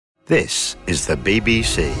This is the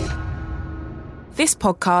BBC. This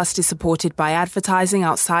podcast is supported by advertising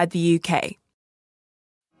outside the UK.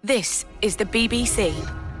 This is the BBC.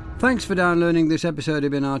 Thanks for downloading this episode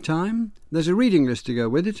of In Our Time. There's a reading list to go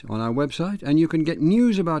with it on our website, and you can get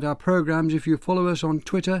news about our programmes if you follow us on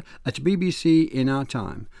Twitter at BBC In Our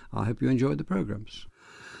Time. I hope you enjoyed the programmes.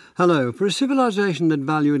 Hello. For a civilization that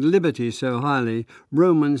valued liberty so highly,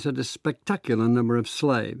 Romans had a spectacular number of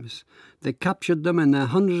slaves. They captured them in their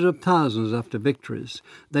hundreds of thousands after victories.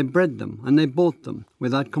 They bred them and they bought them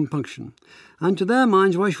without compunction. And to their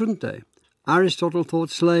minds, why shouldn't they? Aristotle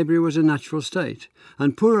thought slavery was a natural state,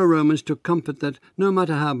 and poorer Romans took comfort that no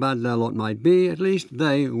matter how bad their lot might be, at least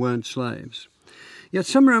they weren't slaves. Yet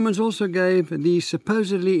some Romans also gave these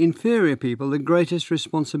supposedly inferior people the greatest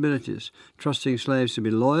responsibilities, trusting slaves to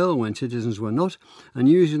be loyal when citizens were not, and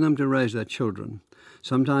using them to raise their children.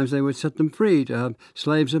 Sometimes they would set them free to have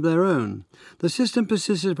slaves of their own. The system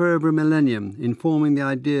persisted for over a millennium, informing the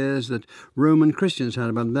ideas that Roman Christians had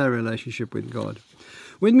about their relationship with God.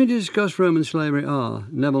 With me to discuss Roman slavery are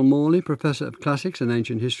Neville Morley, Professor of Classics and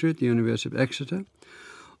Ancient History at the University of Exeter,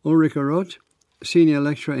 Ulrike Roth, Senior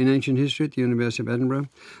Lecturer in Ancient History at the University of Edinburgh,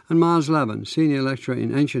 and Myles, Senior Lecturer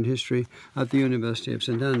in Ancient History at the University of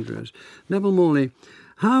St Andrews. Neville Morley,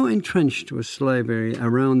 how entrenched was slavery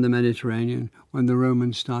around the Mediterranean when the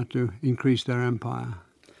Romans start to increase their empire?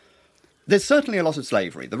 There's certainly a lot of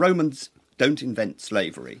slavery. The Romans don't invent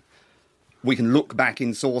slavery. We can look back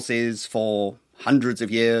in sources for hundreds of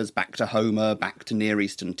years, back to Homer, back to Near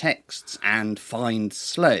Eastern texts, and find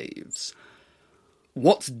slaves.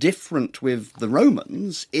 What's different with the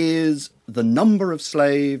Romans is the number of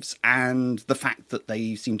slaves and the fact that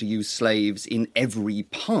they seem to use slaves in every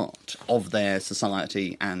part of their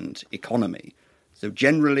society and economy. So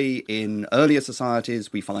generally, in earlier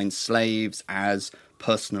societies, we find slaves as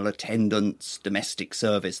personal attendants, domestic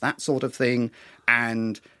service, that sort of thing,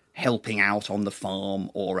 and helping out on the farm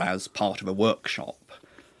or as part of a workshop.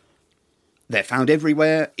 They're found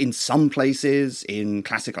everywhere. In some places, in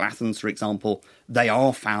classical Athens, for example, they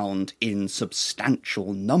are found in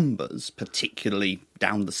substantial numbers, particularly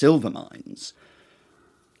down the silver mines.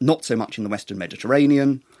 Not so much in the Western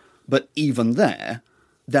Mediterranean, but even there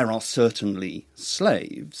are certainly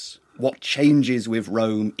slaves. What changes with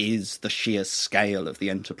Rome is the sheer scale of the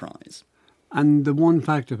enterprise. And the one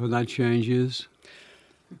factor for that change is?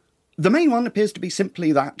 The main one appears to be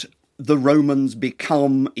simply that the Romans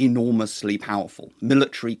become enormously powerful.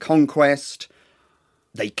 Military conquest,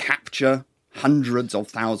 they capture hundreds of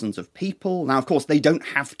thousands of people. Now, of course, they don't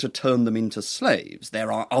have to turn them into slaves.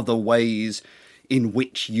 There are other ways in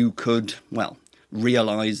which you could,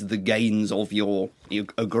 realise the gains of your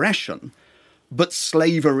aggression. But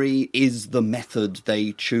slavery is the method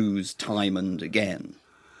they choose time and again.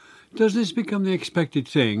 Does this become the expected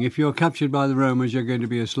thing? If you're captured by the Romans, you're going to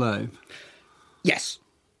be a slave? Yes.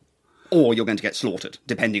 Or you're going to get slaughtered,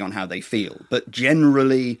 depending on how they feel. But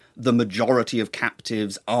generally, the majority of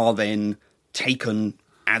captives are then taken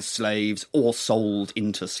as slaves or sold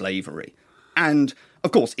into slavery. And,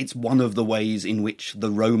 of course, it's one of the ways in which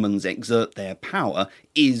the Romans exert their power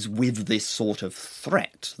is with this sort of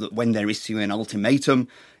threat, that when they're issuing an ultimatum,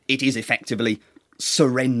 it is effectively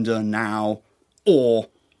surrender now, or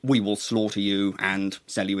we will slaughter you and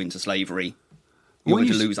sell you into slavery. You're going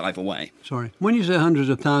to lose either way. Sorry. When you say hundreds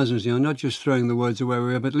of thousands, you're not just throwing the words away.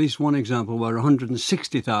 We have at least one example where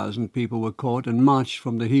 160,000 people were caught and marched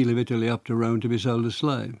from the heel of Italy up to Rome to be sold as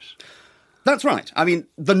slaves. That's right. I mean,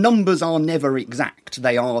 the numbers are never exact.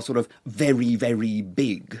 They are sort of very, very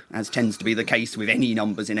big, as tends to be the case with any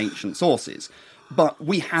numbers in ancient sources. But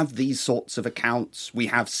we have these sorts of accounts. We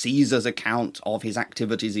have Caesar's account of his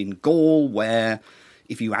activities in Gaul, where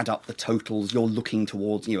if you add up the totals, you're looking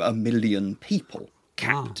towards, 1 million people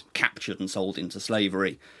captured and sold into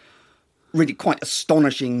slavery. Really quite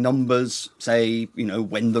astonishing numbers. Say,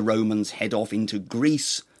 when the Romans head off into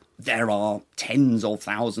Greece, there are tens of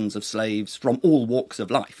thousands of slaves from all walks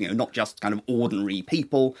of life, not just kind of ordinary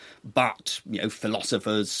people, but,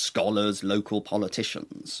 philosophers, scholars, local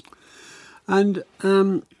politicians. And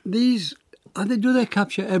do they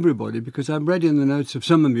capture everybody? Because I've read in the notes of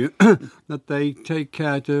some of you that they take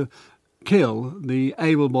care to kill the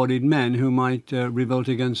able-bodied men who might revolt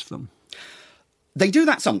against them. They do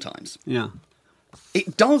that sometimes. Yeah.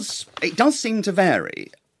 It does seem to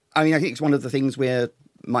vary. I mean, I think it's one of the things we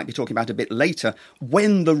might be talking about a bit later.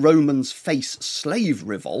 When the Romans face slave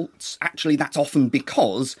revolts, actually that's often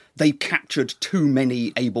because they've captured too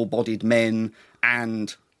many able-bodied men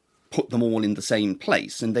and put them all in the same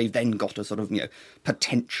place, and they've then got a sort of,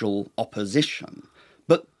 potential opposition.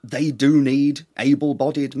 But they do need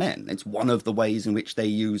able-bodied men. It's one of the ways in which they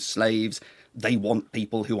use slaves. They want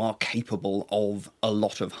people who are capable of a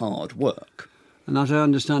lot of hard work. And as I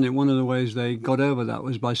understand it, one of the ways they got over that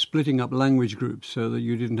was by splitting up language groups so that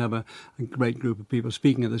you didn't have a great group of people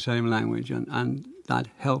speaking the same language, and that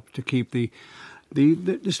helped to keep the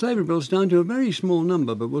slavery bills down to a very small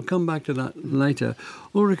number, but we'll come back to that later.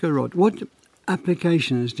 Ulrike, Roth, what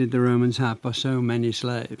applications did the Romans have for so many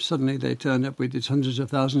slaves? Suddenly they turned up with these hundreds of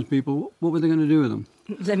thousands of people. What were they going to do with them?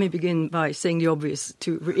 Let me begin by saying the obvious,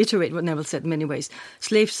 to reiterate what Neville said in many ways.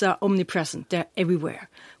 Slaves are omnipresent. They're everywhere.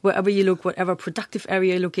 Wherever you look, whatever productive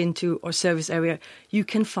area you look into or service area, you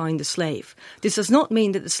can find a slave. This does not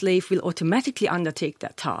mean that the slave will automatically undertake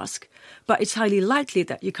that task, but it's highly likely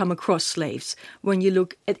that you come across slaves when you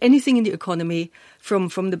look at anything in the economy, from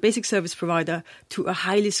the basic service provider to a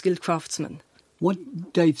highly skilled craftsman.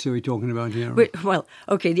 What dates are we talking about here? Well,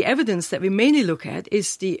 okay, the evidence that we mainly look at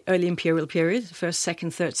is the early imperial period, 1st, 2nd,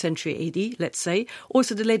 3rd century AD, let's say.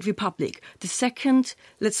 Also the late Republic, the 2nd,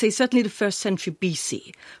 let's say certainly the 1st century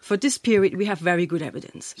BC. For this period, we have very good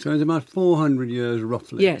evidence. So it's about 400 years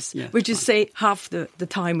roughly. Yes, which is, say, half the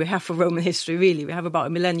time we have for Roman history, really. We have about a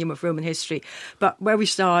millennium of Roman history. But where we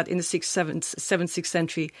start in the 7th, 6th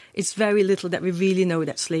century, it's very little that we really know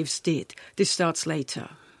that slaves did. This starts later.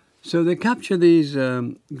 So they capture these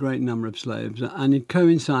great number of slaves, and it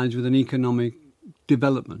coincides with an economic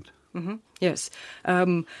development. Mm-hmm. Yes.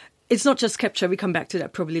 It's not just capture, we come back to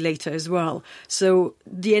that probably later as well. So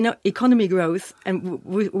the economy growth, and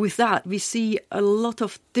with that we see a lot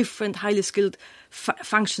of different highly skilled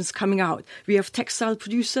functions coming out. We have textile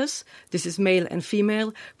producers, this is male and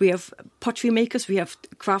female. We have pottery makers, we have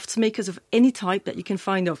crafts makers of any type that you can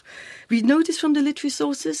find of. We know this from the literary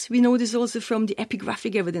sources, we know this also from the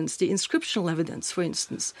epigraphic evidence, the inscriptional evidence, for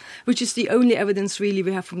instance, which is the only evidence really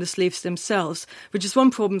we have from the slaves themselves, which is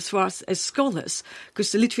one problem for us as scholars,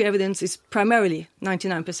 because the literary evidence is primarily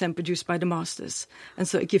 99% produced by the masters, and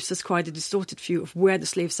so it gives us quite a distorted view of where the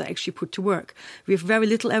slaves are actually put to work. We have very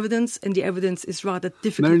little evidence, and the evidence is rather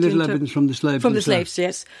difficult very little evidence from the slaves From the slaves,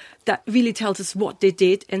 yes. That really tells us what they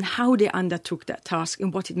did and how they undertook that task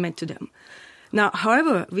and what it meant to them. Now,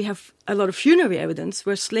 however, we have a lot of funerary evidence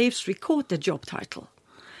where slaves record their job title.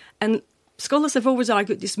 And scholars have always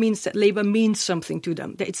argued this means that labour means something to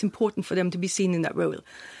them, that it's important for them to be seen in that role.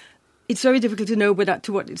 It's very difficult to know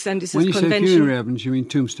to what extent this is convention. When you say funerary evidence, you mean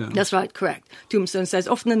tombstone? That's right, correct. Tombstone says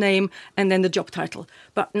often the name and then the job title,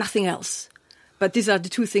 but nothing else. But these are the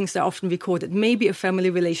two things that are often recorded. Maybe a family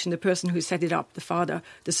relation, the person who set it up, the father,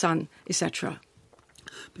 the son, etc.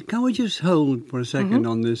 But can we just hold for a second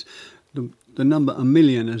on this? The number 1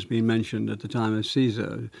 million has been mentioned at the time of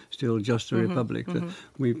Caesar, still just a republic.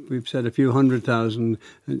 We've said a few 100,000,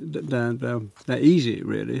 they're easy,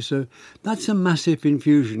 really. So that's a massive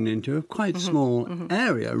infusion into a quite small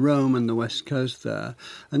area, Rome and the west coast there.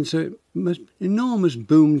 And so enormous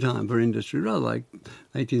boom time for industry, rather like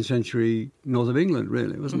 18th century north of England,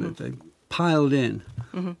 really, wasn't it? They piled in.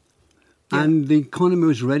 And the economy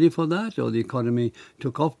was ready for that, or the economy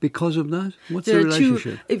took off because of that? What's the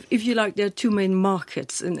relationship? If you like, there are two main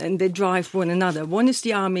markets, and they drive one another. One is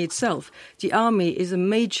the army itself. The army is a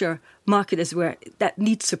major market as where that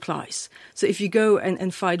needs supplies. So if you go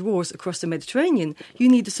and fight wars across the Mediterranean, you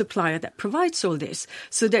need a supplier that provides all this.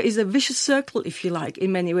 So there is a vicious circle, if you like,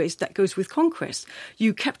 in many ways, that goes with conquest.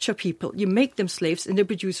 You capture people, you make them slaves, and they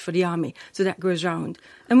produce for the army. So that goes round.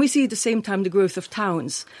 And we see at the same time the growth of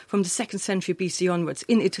towns from the 2nd century BC onwards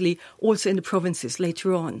in Italy, also in the provinces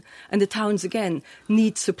later on. And the towns, again,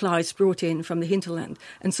 need supplies brought in from the hinterland.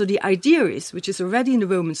 And so the idea is, which is already in the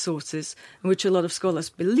Roman sources, and which a lot of scholars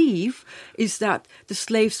believe, is that the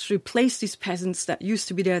slaves replace these peasants that used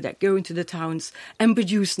to be there, that go into the towns and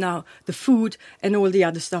produce now the food and all the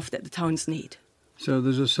other stuff that the towns need. So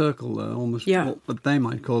there's a circle there, almost what they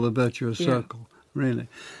might call a virtuous circle, really.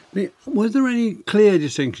 Was there any clear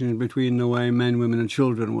distinction between the way men, women and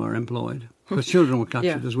children were employed? Because children were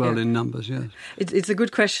captured as well in numbers, yes. It's a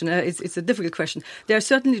good question. It's a difficult question. There are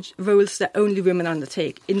certainly roles that only women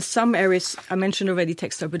undertake. In some areas, I mentioned already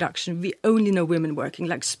textile production, we only know women working,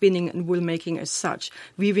 like spinning and wool making as such.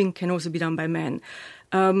 Weaving can also be done by men.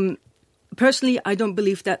 Personally, I don't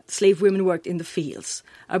believe that slave women worked in the fields.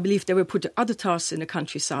 I believe they were put to other tasks in the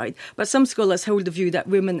countryside. But some scholars hold the view that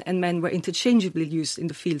women and men were interchangeably used in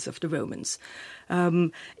the fields of the Romans.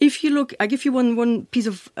 If you look, I give you one piece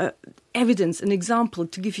of evidence, an example,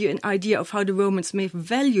 to give you an idea of how the Romans may have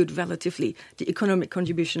valued relatively the economic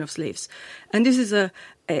contribution of slaves. And this is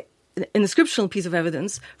an inscriptional piece of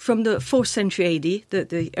evidence from the 4th century AD,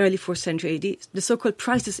 the early 4th century AD, the so-called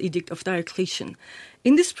Prices Edict of Diocletian.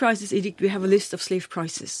 In this Prices Edict, we have a list of slave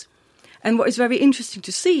prices. And what is very interesting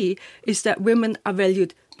to see is that women are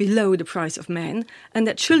valued below the price of men, and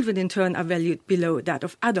that children in turn are valued below that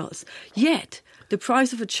of adults. Yet, the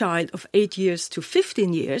price of a child of 8 years to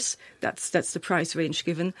 15 years, that's the price range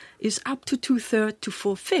given, is up to 2/3 to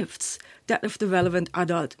 4/5 that of the relevant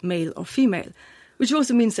adult, male or female, which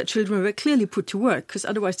also means that children were clearly put to work, because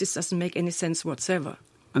otherwise this doesn't make any sense whatsoever.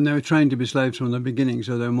 And they were trained to be slaves from the beginning,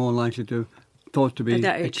 so they're more likely to, thought to be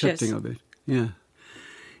accepting yes. of it. Yeah.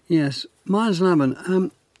 Yes. Myles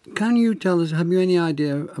Lavan, can you tell us, have you any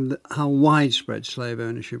idea of how widespread slave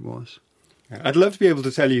ownership was? I'd love to be able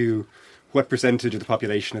to tell you what percentage of the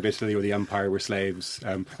population of Italy or the empire were slaves.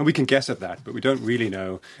 And we can guess at that, but we don't really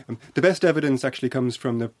know. The best evidence actually comes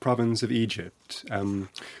from the province of Egypt,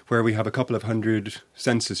 where we have a couple of hundred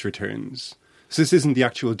census returns. So this isn't the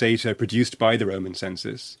actual data produced by the Roman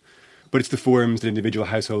census, but it's the forms that individual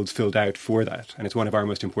households filled out for that. And it's one of our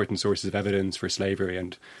most important sources of evidence for slavery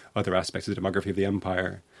and other aspects of the demography of the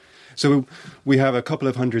empire. So we have a couple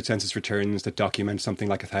of hundred census returns that document something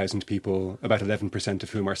like 1,000 people, about 11%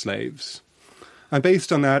 of whom are slaves. And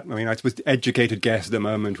based on that, I mean, I suppose the educated guess at the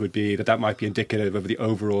moment would be that that might be indicative of the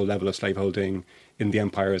overall level of slaveholding in the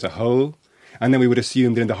empire as a whole. And then we would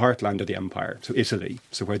assume that in the heartland of the empire, so Italy,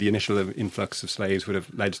 so where the initial influx of slaves would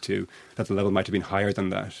have led to, that the level might have been higher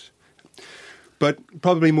than that. But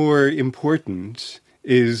probably more important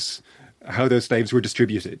is how those slaves were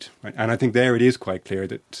distributed. Right? And I think there it is quite clear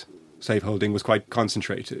that slaveholding was quite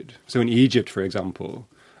concentrated. So in Egypt, for example,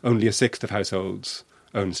 only 1/6 of households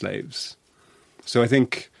own slaves. So I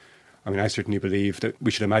certainly believe that we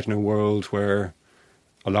should imagine a world where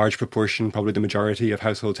a large proportion, probably the majority of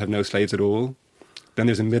households have no slaves at all. Then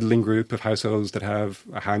there's a middling group of households that have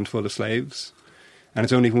a handful of slaves. And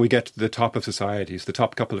it's only when we get to the top of society, so the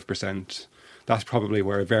top couple of percent, that's probably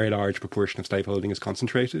where a very large proportion of slaveholding is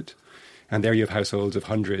concentrated. And there you have households of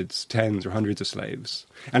hundreds, tens or hundreds of slaves.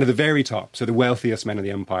 And at the very top, so the wealthiest men in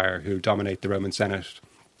the empire who dominate the Roman Senate,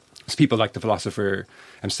 it's people like the philosopher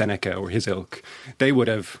Seneca or his ilk. They would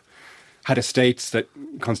have had estates that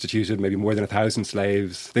constituted maybe more than 1,000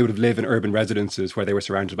 slaves. They would have lived in urban residences where they were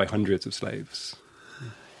surrounded by hundreds of slaves.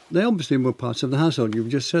 They obviously were parts of the household. You've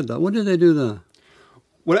just said that. What did they do there?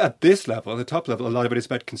 Well, at this level, at the top level, a lot of it is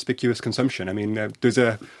about conspicuous consumption. I mean, there's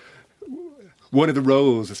one of the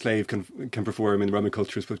roles a slave can perform in the Roman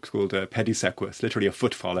culture is what's called a pedisequus, literally a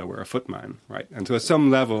foot follower, a footman, right? And so at some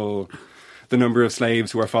level, the number of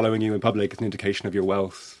slaves who are following you in public is an indication of your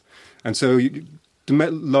wealth. And so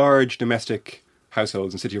large domestic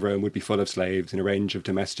households in the city of Rome would be full of slaves in a range of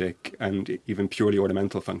domestic and even purely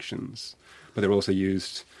ornamental functions. But they're also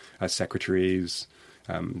used as secretaries,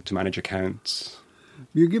 to manage accounts.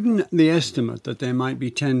 You've given the estimate that there might be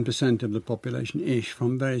 10% of the population-ish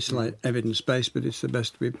from very slight evidence base, but it's the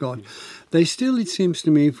best we've got. They still, it seems to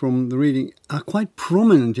me from the reading, are quite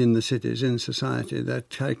prominent in the cities, in society. They're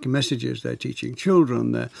taking messages, they're teaching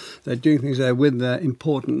children, they're doing things there with their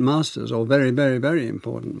important masters, or very, very, very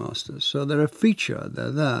important masters. So they're a feature, they're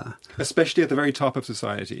there. Especially at the very top of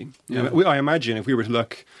society. Yeah. I imagine if we were to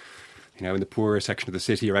look, in the poorer section of the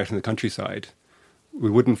city or out in the countryside, we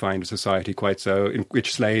wouldn't find a society quite so, in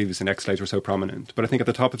which slaves and ex-slaves were so prominent. But I think at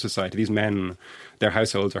the top of society, these men, their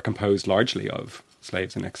households are composed largely of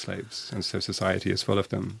slaves and ex-slaves, and so society is full of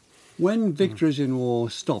them. When victories in war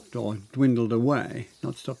stopped or dwindled away,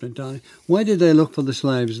 not stopped entirely, where did they look for the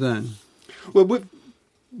slaves then? Well,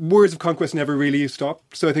 wars of conquest never really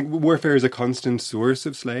stopped. So I think warfare is a constant source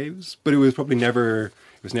of slaves, but it was probably never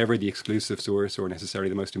the exclusive source or necessarily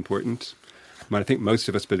the most important. I think most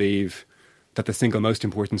of us believe that the single most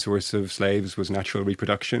important source of slaves was natural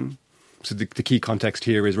reproduction. So the key context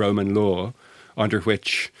here is Roman law, under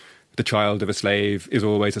which the child of a slave is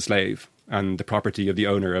always a slave and the property of the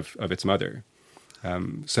owner of its mother.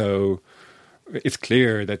 So it's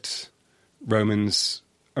clear that Romans,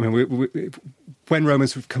 when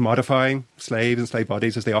Romans commodify slaves and slave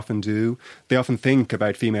bodies, as they often do, they often think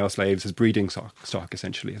about female slaves as breeding stock,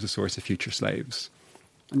 essentially, as a source of future slaves.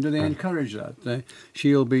 And do they encourage that?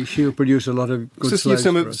 She'll produce a lot of good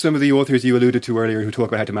slaves. Some of the authors you alluded to earlier who talk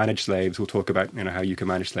about how to manage slaves will talk about how you can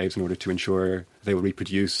manage slaves in order to ensure they will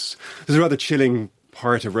reproduce. There's a rather chilling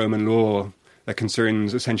part of Roman law that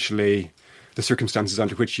concerns essentially the circumstances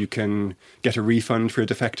under which you can get a refund for a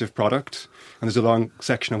defective product. And there's a long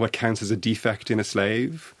section on what counts as a defect in a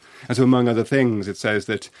slave. And so among other things, it says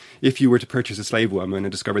that if you were to purchase a slave woman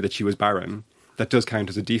and discover that she was barren, that does count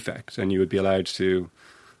as a defect, and you would be allowed to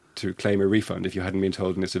to claim a refund if you hadn't been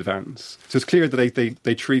told in this advance. So it's clear that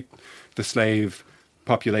they treat the slave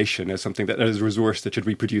population as something that as a resource that should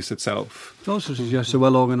reproduce itself. It also suggests a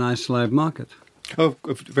well-organised slave market. Oh,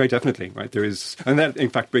 very definitely, right? There is, and that in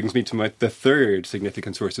fact brings me to the third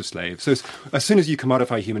significant source of slaves. So as soon as you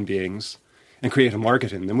commodify human beings and create a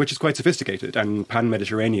market in them, which is quite sophisticated and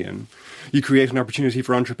pan-Mediterranean, you create an opportunity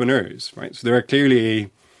for entrepreneurs, right? So there are clearly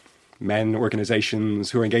men,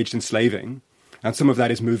 organizations who are engaged in slaving, and some of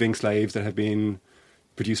that is moving slaves that have been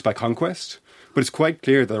produced by conquest. But it's quite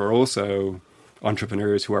clear there are also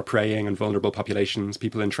entrepreneurs who are preying on vulnerable populations,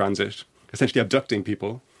 people in transit, essentially abducting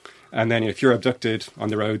people. And then if you're abducted on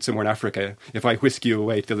the road somewhere in Africa, if I whisk you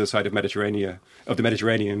away to the other side of the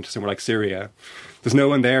Mediterranean to somewhere like Syria, there's no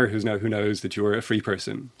one there who knows that you're a free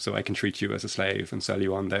person, so I can treat you as a slave and sell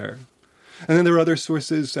you on there. And then there are other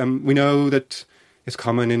sources. We know that it's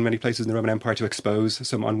common in many places in the Roman Empire to expose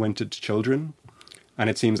some unwanted children. And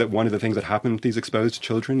it seems that one of the things that happen to these exposed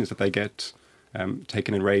children is that they get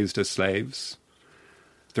taken and raised as slaves.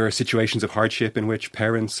 There are situations of hardship in which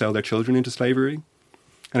parents sell their children into slavery,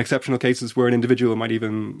 and exceptional cases where an individual might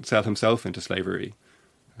even sell himself into slavery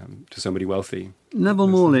to somebody wealthy. Neville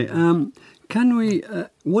Morley,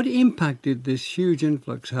 what impact did this huge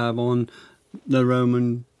influx have on the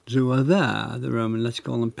Romans who were there, the Roman, let's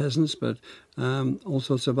call them peasants, but all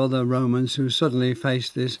sorts of other Romans who suddenly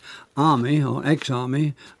faced this army or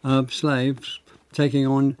ex-army of slaves taking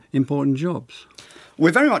on important jobs?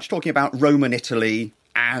 We're very much talking about Roman Italy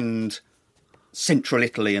and central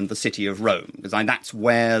Italy and the city of Rome, because that's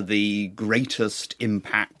where the greatest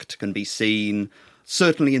impact can be seen,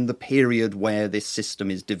 certainly in the period where this system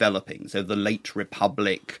is developing. So the late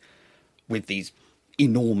Republic, with these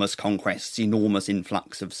enormous conquests, enormous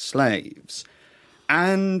influx of slaves.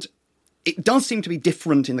 And it does seem to be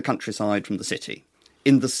different in the countryside from the city.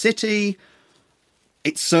 In the city,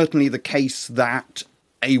 it's certainly the case that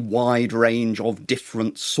a wide range of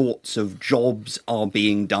different sorts of jobs are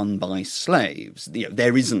being done by slaves.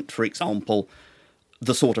 There isn't, for example,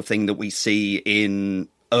 the sort of thing that we see in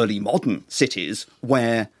early modern cities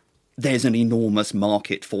where there's an enormous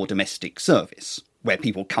market for domestic service, where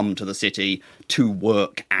people come to the city to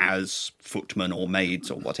work as footmen or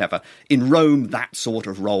maids or whatever. In Rome, that sort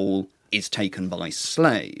of role is taken by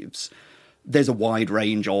slaves. There's a wide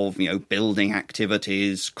range of, building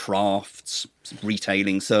activities, crafts,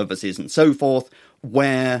 retailing services and so forth,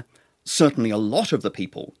 where certainly a lot of the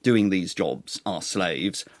people doing these jobs are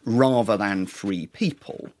slaves rather than free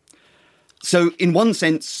people. So in one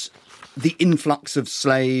sense, the influx of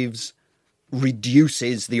slaves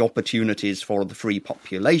reduces the opportunities for the free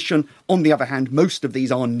population. On the other hand, most of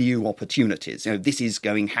these are new opportunities. This is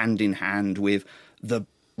going hand in hand with the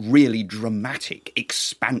really dramatic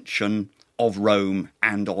expansion of Rome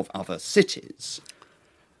and of other cities.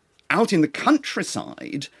 Out in the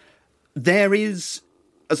countryside, there is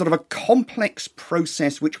a sort of a complex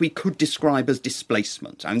process which we could describe as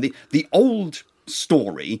displacement. The old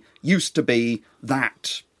story used to be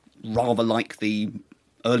that, rather like the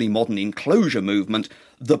early modern enclosure movement,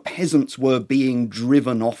 the peasants were being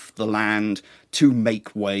driven off the land to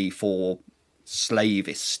make way for slave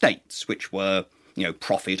estates, which were,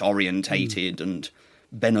 profit-orientated and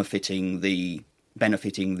benefiting the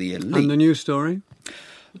elite. And the new story?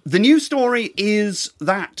 The new story is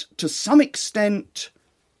that, to some extent,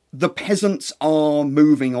 the peasants are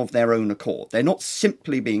moving of their own accord. They're not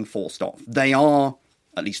simply being forced off. They are,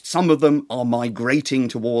 at least some of them, are migrating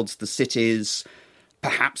towards the cities,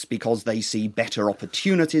 perhaps because they see better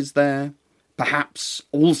opportunities there. Perhaps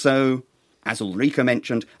also, as Ulrike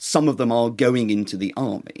mentioned, some of them are going into the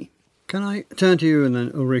army. Can I turn to you and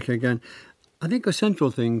then Ulrike again? I think a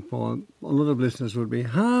central thing for a lot of listeners would be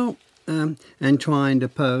how entwined,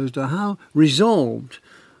 opposed, or how resolved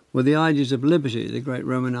were the ideas of liberty, the great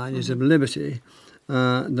Roman ideas of liberty,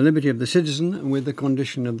 the liberty of the citizen with the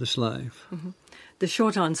condition of the slave? Mm-hmm. The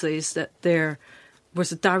short answer is that there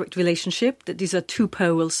was a direct relationship, that these are two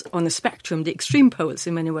poles on a spectrum, the extreme poles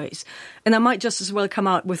in many ways. And I might just as well come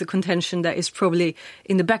out with a contention that is probably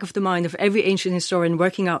in the back of the mind of every ancient historian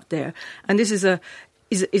working out there. And this is a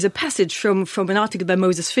passage from an article by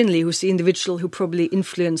Moses Finley, who's the individual who probably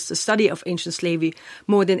influenced the study of ancient slavery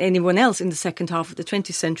more than anyone else in the second half of the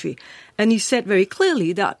 20th century. And he said very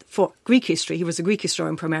clearly that for Greek history, he was a Greek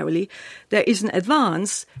historian primarily, there is an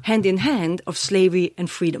advance hand in hand of slavery and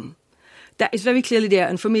freedom. That is very clearly there.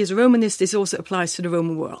 And for me as a Romanist, this also applies to the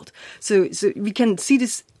Roman world. So we can see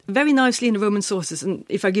this very nicely in the Roman sources. And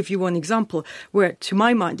if I give you one example where, to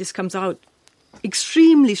my mind, this comes out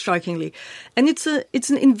extremely strikingly. And it's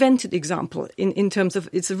an invented example in terms of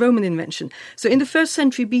it's a Roman invention. So in the 1st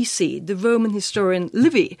century BC, the Roman historian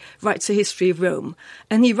Livy writes a history of Rome.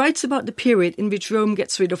 And he writes about the period in which Rome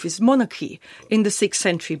gets rid of its monarchy in the 6th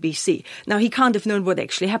century BC. Now, he can't have known what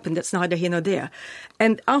actually happened. That's neither here nor there.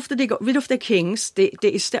 And after they got rid of their kings, they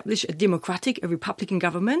established a republican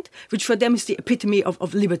government, which for them is the epitome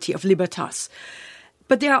of liberty, of libertas.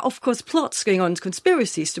 But there are, of course, plots going on,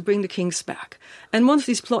 conspiracies to bring the kings back. And one of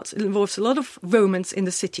these plots involves a lot of Romans in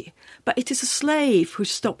the city. But it is a slave who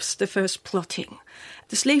stops the first plotting.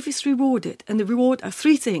 The slave is rewarded, and the reward are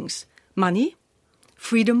 3 things: money,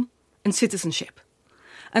 freedom, and citizenship.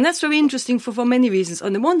 And that's very interesting for many reasons.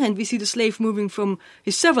 On the one hand, we see the slave moving from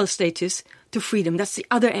his servile status to freedom. That's the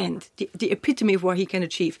other end, the epitome of what he can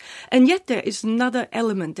achieve. And yet there is another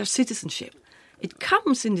element, there's citizenship. It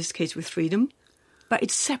comes, in this case, with freedom, but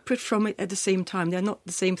it's separate from it at the same time. They're not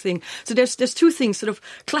the same thing. So there's 2 things sort of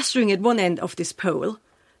clustering at one end of this pole,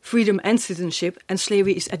 freedom and citizenship, and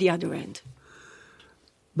slavery is at the other end.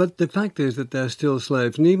 But the fact is that they're still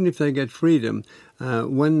slaves, and even if they get freedom,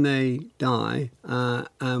 when they die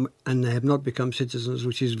and they have not become citizens,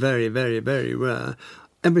 which is very, very, very rare,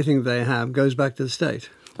 everything they have goes back to the state.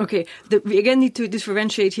 Okay, we again need to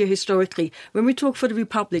differentiate here historically. When we talk for the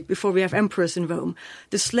Republic, before we have emperors in Rome,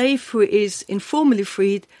 the slave who is informally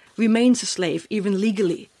freed remains a slave, even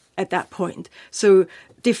legally, at that point. So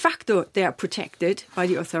de facto, they are protected by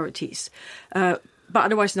the authorities. But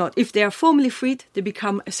otherwise not. If they are formally freed, they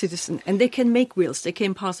become a citizen, and they can make wills, they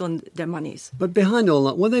can pass on their monies. But behind all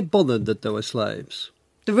that, were they bothered that they were slaves?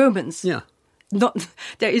 The Romans? Yeah.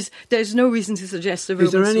 There is no reason to suggest the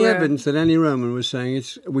Romans were... Is there any were... evidence that any Roman was saying,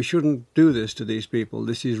 we shouldn't do this to these people,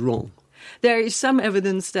 this is wrong? There is some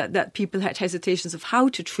evidence that people had hesitations of how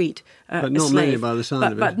to treat a slave. But not many by the sound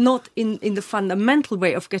of it. But not in the fundamental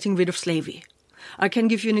way of getting rid of slavery. I can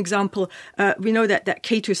give you an example. We know that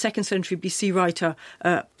Cato, 2nd century BC writer,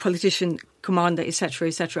 politician, commander,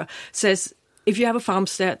 etc., says, if you have a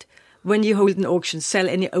farmstead, when you hold an auction, sell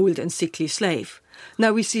any old and sickly slave.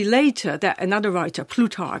 Now, we see later that another writer,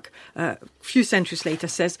 Plutarch, a few centuries later,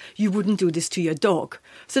 says, you wouldn't do this to your dog.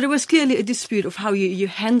 So there was clearly a dispute of how you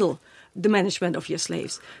handle the management of your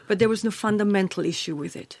slaves. But there was no fundamental issue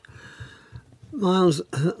with it. Myles,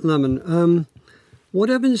 Lavan, what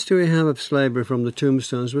evidence do we have of slavery from the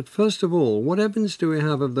tombstones? But first of all, what evidence do we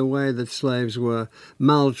have of the way that slaves were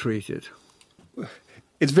maltreated?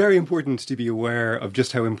 It's very important to be aware of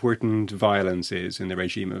just how important violence is in the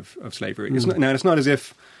regime of slavery. It's not as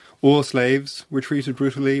if all slaves were treated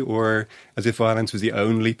brutally or as if violence was the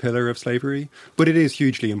only pillar of slavery, but it is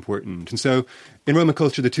hugely important. And so in Roman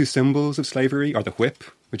culture, the 2 symbols of slavery are the whip,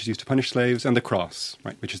 which is used to punish slaves, and the cross,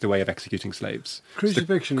 right, which is the way of executing slaves.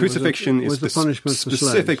 Crucifixion was the punishment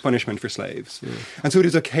specific punishment for slaves. Yeah. And so it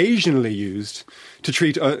is occasionally used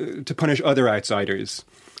to punish other outsiders,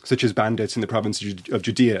 such as bandits in the province of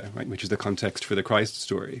Judea, right, which is the context for the Christ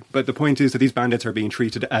story. But the point is that these bandits are being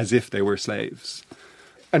treated as if they were slaves.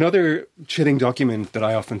 Another chilling document that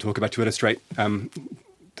I often talk about to illustrate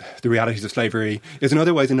the realities of slavery is an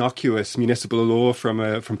otherwise innocuous municipal law from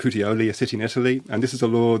Puteoli, a city in Italy. And this is a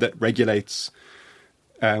law that regulates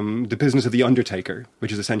the business of the undertaker,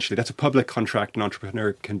 which is essentially, that's a public contract an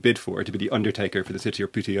entrepreneur can bid for to be the undertaker for the city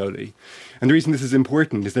of Puteoli. And the reason this is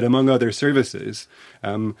important is that, among other services,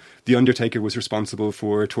 the undertaker was responsible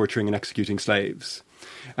for torturing and executing slaves.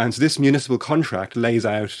 And so this municipal contract lays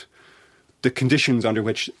out the conditions under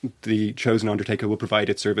which the chosen undertaker will provide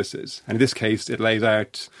its services. And in this case, it lays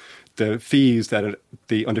out the fees that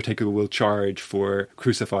the undertaker will charge for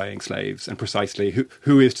crucifying slaves, and precisely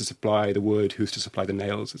who is to supply the wood, who's to supply the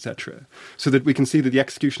nails, etc. So that we can see that the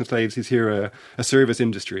execution of slaves is here a service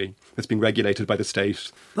industry that's being regulated by the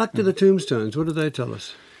state. Back to the tombstones, what do they tell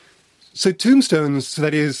us? So tombstones, so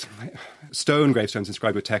that is stone gravestones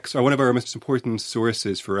inscribed with text, are one of our most important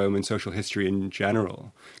sources for Roman social history in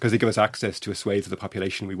general, because they give us access to a swathe of the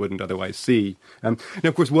population we wouldn't otherwise see. Now,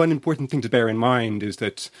 of course, one important thing to bear in mind is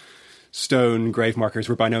that stone grave markers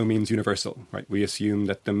were by no means universal, right? We assume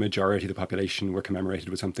that the majority of the population were commemorated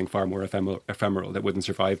with something far more ephemeral that wouldn't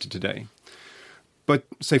survive to today. But,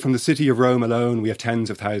 say, from the city of Rome alone, we have tens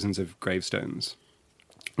of thousands of gravestones.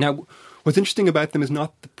 Now, what's interesting about them is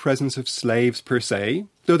not the presence of slaves per se,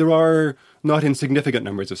 though there are not insignificant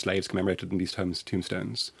numbers of slaves commemorated in these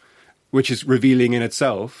tombstones, which is revealing in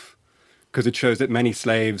itself, because it shows that many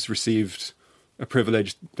slaves received a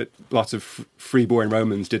privilege that lots of free-born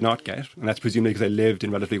Romans did not get, and that's presumably because they lived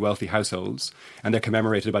in relatively wealthy households, and they're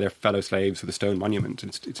commemorated by their fellow slaves with a stone monument.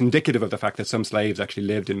 It's indicative of the fact that some slaves actually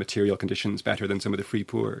lived in material conditions better than some of the free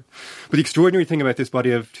poor. But the extraordinary thing about this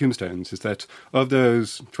body of tombstones is that of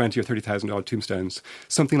those 20 or 30,000 odd tombstones,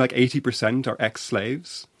 something like 80% are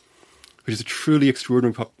ex-slaves, which is a truly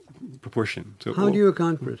extraordinary proportion. So, how do you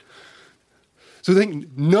account for it? So I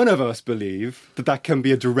think none of us believe that can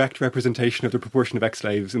be a direct representation of the proportion of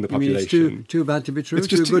ex-slaves in the population. You mean it's too bad to be true? It's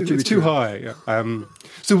just too good to be it's true? too high.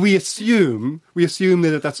 So we assume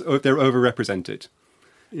that they're overrepresented.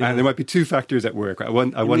 Yeah. And there might be two factors at work. At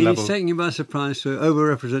one level, it's taking you by surprise for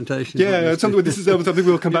over-representation. Yeah, this is something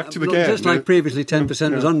we'll come back to again. Just like previously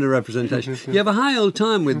 10% was under-representation. You have a high old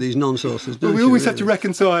time with these non-sources, don't you? We always have to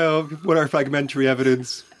reconcile what our fragmentary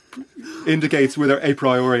evidence indicates with our a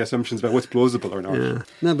priori assumptions about what's plausible or not. Yeah.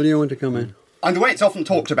 Neville, you want to come in? And the way it's often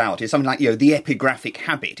talked about is something like, the epigraphic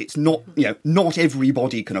habit. It's not, not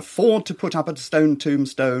everybody can afford to put up a stone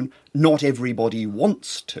tombstone. Not everybody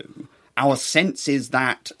wants to. Our sense is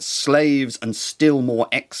that slaves and still more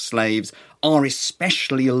ex-slaves are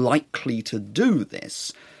especially likely to do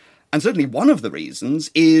this. And certainly one of the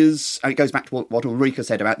reasons is, and it goes back to what Ulrike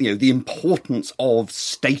said about, the importance of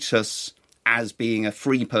status as being a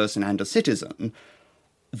free person and a citizen.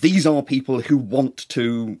 These are people who want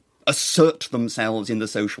to assert themselves in the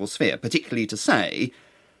social sphere, particularly to say,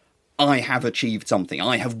 I have achieved something.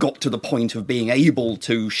 I have got to the point of being able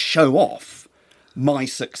to show off my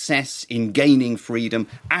success in gaining freedom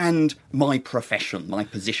and my profession, my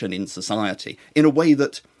position in society, in a way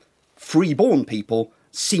that free-born people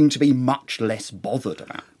seem to be much less bothered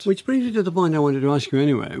about. Which brings me to the point I wanted to ask you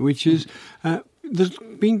anyway, which is there's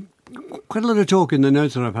been quite a lot of talk in the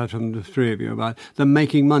notes that I've had from the three of you about them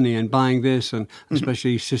making money and buying this, and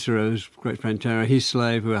especially Cicero's great friend Terra, his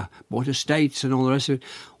slave, who bought estates and all the rest of it.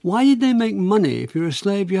 Why did they make money? If you're a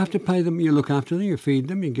slave, you have to pay them, you look after them, you feed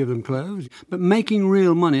them, you give them clothes. But making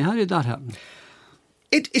real money, how did that happen?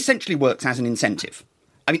 It essentially works as an incentive.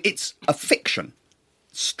 I mean, it's a fiction.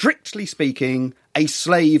 Strictly speaking, a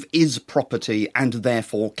slave is property and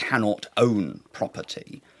therefore cannot own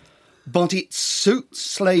property. But it suits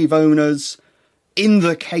slave owners, in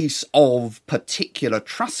the case of particular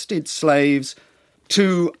trusted slaves,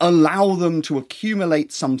 to allow them to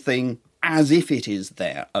accumulate something as if it is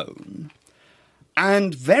their own.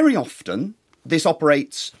 And very often, this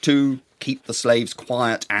operates to keep the slaves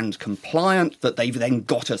quiet and compliant, that they've then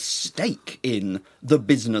got a stake in the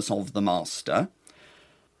business of the master.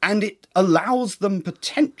 And it allows them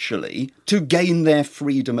potentially to gain their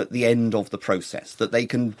freedom at the end of the process, that they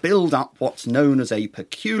can build up what's known as a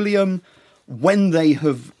peculium. When they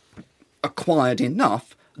have acquired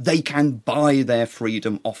enough, they can buy their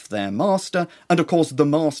freedom off their master. And of course, the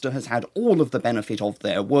master has had all of the benefit of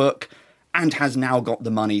their work and has now got the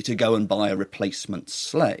money to go and buy a replacement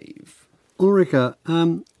slave. Ulrike,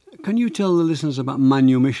 can you tell the listeners about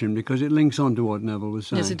manumission, because it links on to what Neville was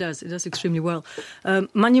saying? Yes, it does. It does extremely well.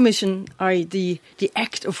 Manumission, the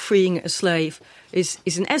act of freeing a slave, is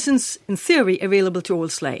in essence, in theory, available to all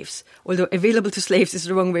slaves. Although available to slaves is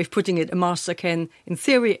the wrong way of putting it. A master can, in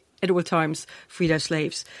theory, at all times, free their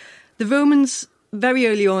slaves. The Romans very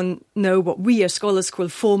early on know what we as scholars call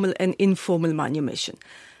formal and informal manumission.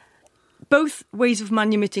 Both ways of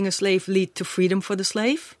manumitting a slave lead to freedom for the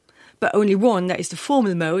slave, but only one, that is the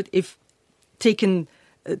formal mode, if taken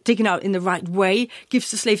out in the right way, gives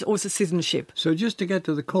the slave also citizenship. So just to get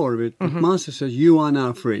to the core of it, the master says, you are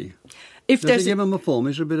now free. Does he give them a form?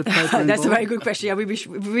 Is there a bit of paper involved? That's a very good question. Yeah, we wish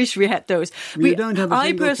we had those. We don't have a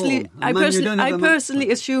single form. I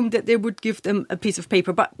personally assumed that they would give them a piece of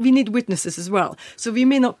paper, but we need witnesses as well. So we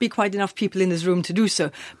may not be quite enough people in this room to do so.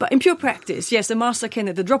 But in pure practice, yes, a master can,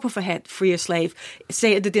 at the drop of a hat, free a slave,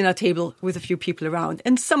 say at the dinner table with a few people around.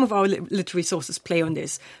 And some of our literary sources play on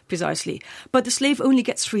this, precisely. But the slave only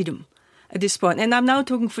gets freedom at this point. And I'm now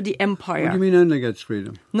talking for the empire. What do you mean only gets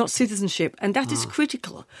freedom? Not citizenship. And that is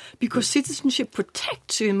critical, because citizenship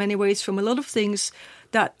protects you in many ways from a lot of things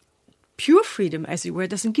that pure freedom, as it were,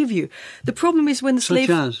 doesn't give you. The problem is when the slave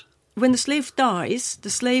dies, the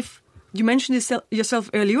slave, you mentioned this yourself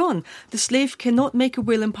earlier on, the slave cannot make a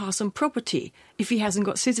will and pass on property if he hasn't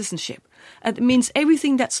got citizenship. And it means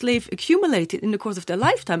everything that slave accumulated in the course of their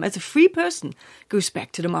lifetime as a free person goes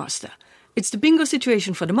back to the master. It's the bingo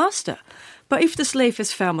situation for the master. But if the slave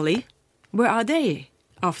has family, where are they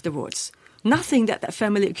afterwards? Nothing that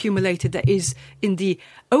family accumulated that is in the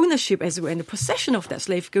ownership, as it were, in the possession of that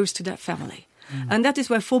slave goes to that family. And that is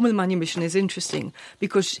why formal manumission is interesting,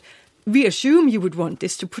 because we assume you would want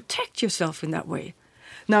this to protect yourself in that way.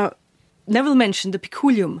 Now, Neville mentioned the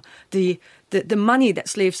peculium, the money that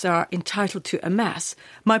slaves are entitled to amass.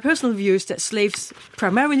 My personal view is that slaves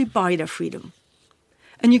primarily buy their freedom.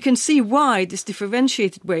 And you can see why this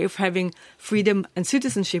differentiated way of having freedom and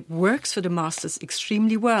citizenship works for the masters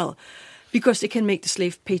extremely well, because they can make the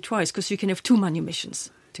slave pay twice, because you can have two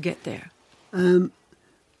manumissions to get there.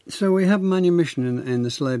 So we have manumission in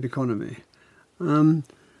the slave economy.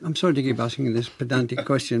 I'm sorry to keep asking this pedantic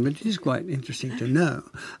question, but it is quite interesting to know.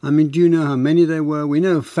 I mean, do you know how many there were? We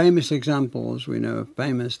know famous examples. We know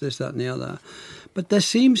famous this, that and the other. But there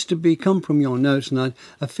seems to be, come from your notes, and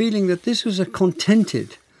a feeling that this was a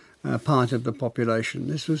contented part of the population.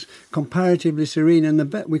 This was comparatively serene,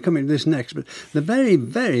 and we come into this next, but the very,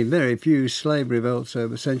 very, very few slave revolts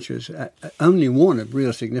over centuries, only one of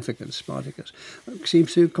real significance, Spartacus,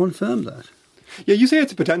 seems to confirm that. Yeah, you say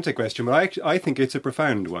it's a pedantic question, but I think it's a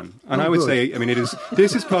profound one. And I would say, I mean,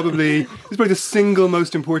 this is probably the single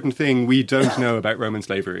most important thing we don't know about Roman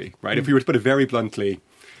slavery, right? If we were to put it very bluntly,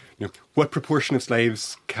 what proportion of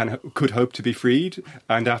slaves could hope to be freed,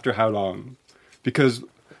 and after how long? Because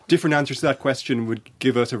different answers to that question would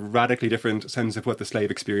give us a radically different sense of what the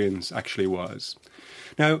slave experience actually was.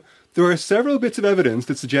 Now, there are several bits of evidence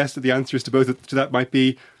that suggest that the answers to both to that might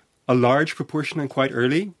be a large proportion and quite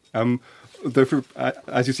early. Therefore,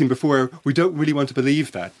 as you've seen before, we don't really want to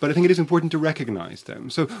believe that, but I think it is important to recognise them.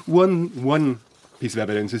 So one piece of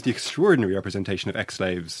evidence is the extraordinary representation of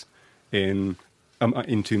ex-slaves in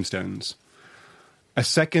tombstones. A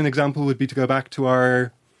second example would be to go back to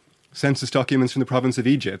our census documents from the province of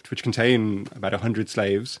Egypt, which contain about 100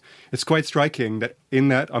 slaves. It's quite striking that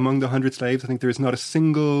among the 100 slaves, I think there is not a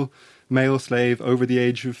single male slave over the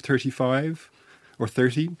age of 35 or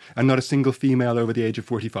 30, and not a single female over the age of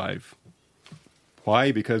 45.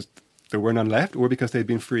 Why? Because there were none left, or because they'd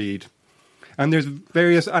been freed. And there's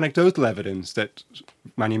various anecdotal evidence that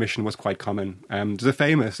manumission was quite common. There's a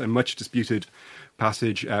famous and much disputed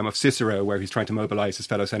passage of Cicero where he's trying to mobilize his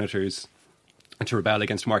fellow senators to rebel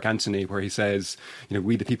against Mark Antony, where he says,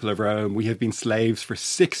 we the people of Rome, we have been slaves for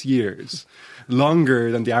 6 years,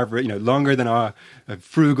 longer than the average, longer than a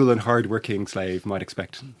frugal and hard-working slave might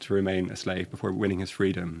expect to remain a slave before winning his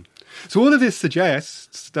freedom. So all of this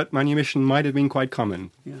suggests that manumission might have been quite common.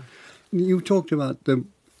 Yeah. You talked about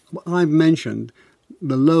I've mentioned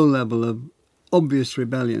the low level of obvious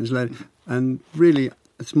rebellions, and really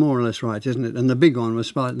it's more or less right, isn't it? And the big one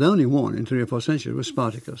was the only one in 3 or 4 centuries was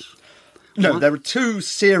Spartacus. No, there were 2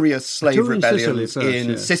 serious slave rebellions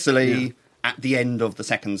in Sicily yeah. at the end of the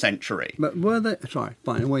 2nd century. But were they? Sorry,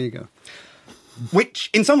 fine, away you go. Which,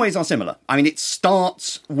 in some ways, are similar. I mean, it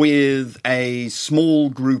starts with a small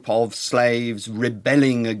group of slaves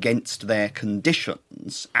rebelling against their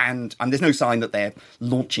conditions, and there's no sign that they're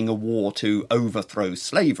launching a war to overthrow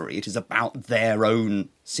slavery. It is about their own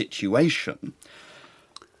situation.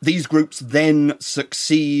 These groups then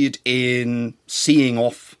succeed in seeing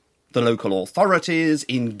off the local authorities,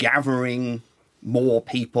 in gathering more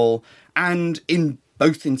people, and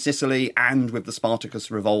both in Sicily and with the Spartacus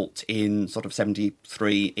revolt in sort of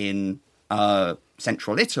 73 in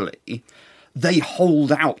central Italy, they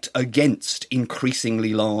hold out against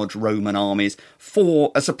increasingly large Roman armies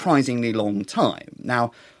for a surprisingly long time.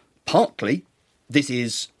 Now, partly this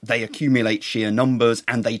is they accumulate sheer numbers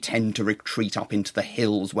and they tend to retreat up into the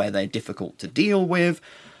hills where they're difficult to deal with.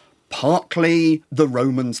 Partly, the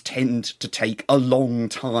Romans tend to take a long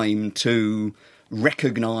time to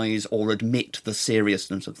recognise or admit the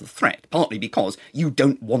seriousness of the threat, partly because you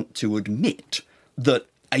don't want to admit that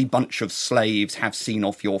a bunch of slaves have seen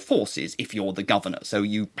off your forces if you're the governor, so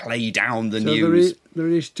you play down the news. There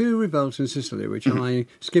is 2 revolts in Sicily, which I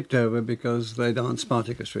skipped over because they aren't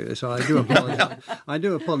Spartacus, really, so I do apologise. I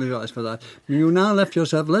do apologise for that. You now left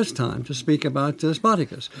yourself less time to speak about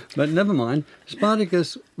Spartacus, but never mind.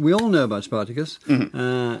 Spartacus, we all know about Spartacus.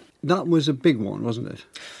 That was a big one, wasn't it?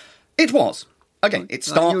 It was. Again, it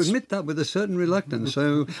starts... You admit that with a certain reluctance,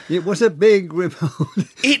 so it was a big revolt.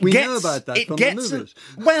 We know about that from the movies.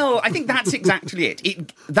 Well, I think that's exactly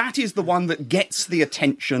it. That is the one that gets the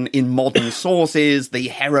attention in modern sources, the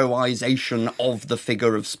heroisation of the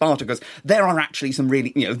figure of Spartacus. There are actually some really,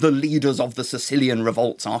 the leaders of the Sicilian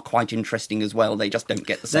revolts are quite interesting as well. They just don't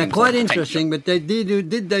get the same They're quite sort of interesting, but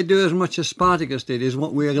did they do as much as Spartacus did, is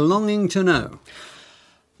what we're longing to know.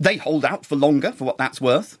 They hold out for longer, for what that's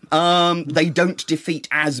worth. They don't defeat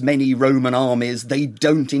as many Roman armies. They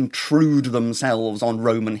don't intrude themselves on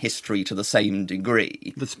Roman history to the same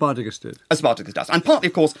degree. That Spartacus did. As Spartacus does. And partly,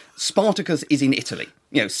 of course, Spartacus is in Italy.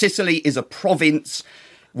 Sicily is a province,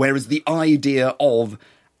 whereas the idea of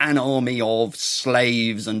an army of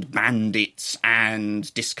slaves and bandits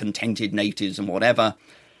and discontented natives and whatever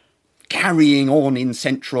carrying on in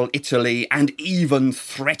central Italy and even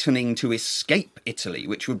threatening to escape Italy,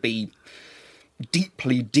 which would be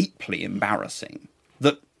deeply, deeply embarrassing.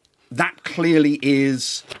 That clearly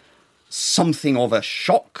is something of a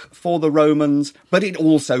shock for the Romans, but it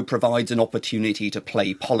also provides an opportunity to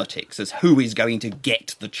play politics as who is going to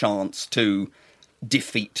get the chance to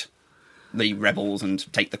defeat the rebels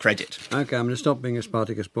and take the credit. OK, I'm going to stop being a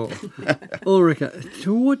Spartacus ball. Ulrike,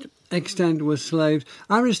 to what extent were slaves...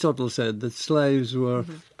 Aristotle said that slaves were,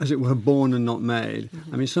 as it were, born and not made.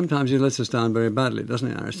 I mean, sometimes he lets us down very badly, doesn't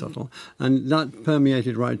he, Aristotle? And that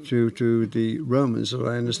permeated right through to the Romans, as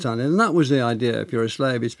I understand it. And that was the idea. If you're a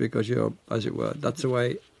slave, it's because you're, as it were, that's the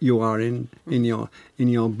way you are in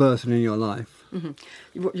your birth and in your life.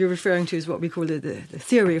 Mm-hmm. What you're referring to is what we call the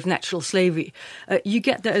theory of natural slavery. You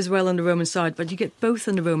get that as well on the Roman side, but you get both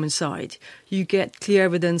on the Roman side. You get clear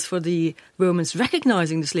evidence for the Romans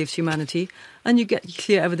recognising the slave's humanity, and you get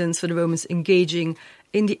clear evidence for the Romans engaging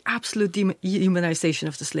in the absolute dehumanisation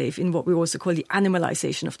of the slave, in what we also call the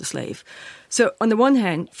animalisation of the slave. So on the one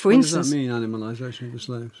hand, for instance... What does that mean, animalisation of the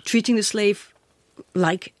slave? Treating the slave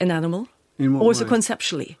like an animal. In what also way?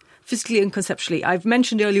 Conceptually. Physically and conceptually. I've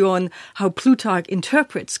mentioned earlier on how Plutarch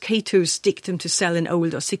interprets Cato's dictum to sell an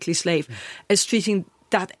old or sickly slave as treating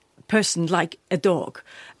that person like a dog.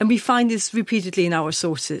 And we find this repeatedly in our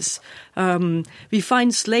sources. We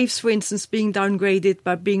find slaves, for instance, being downgraded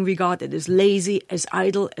by being regarded as lazy, as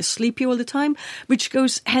idle, as sleepy all the time, which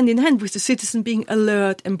goes hand in hand with the citizen being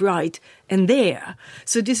alert and bright and there.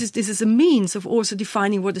 So this is a means of also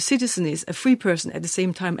defining what a citizen is, a free person, at the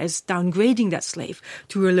same time as downgrading that slave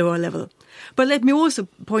to a lower level. But let me also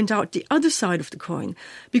point out the other side of the coin,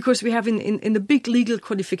 because we have in the big legal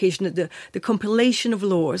codification the compilation of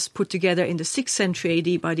laws put together in the 6th century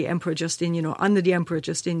AD by the Emperor Justinian, or under the Emperor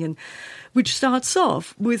Justinian, which starts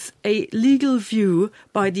off with a legal view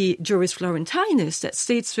by the Juris Florentinus that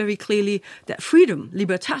states very clearly that freedom,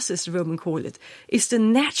 libertas as the Roman call it, is the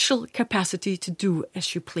natural capacity to do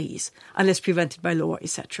as you please, unless prevented by law,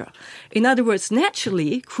 etc. In other words,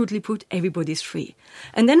 naturally, crudely put, everybody is free.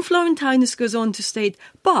 And then Florentinus goes on to state,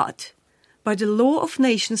 but by the law of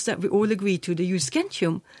nations that we all agree to, the jus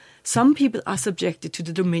gentium, some people are subjected to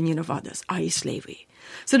the dominion of others, i.e. slavery.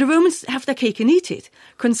 So the Romans have their cake and eat it.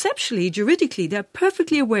 Conceptually, juridically, they're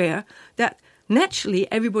perfectly aware that naturally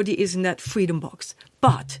everybody is in that freedom box.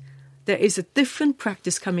 But there is a different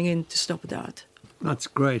practice coming in to stop that. That's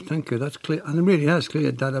great, thank you. That's clear, and it really has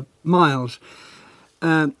cleared that up. Myles,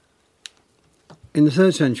 in the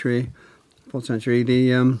 3rd century, 4th century,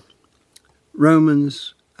 the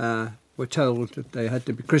Romans were told that they had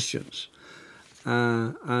to be Christians.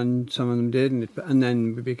 And some of them did, and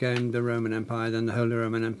then we became the Roman Empire, then the Holy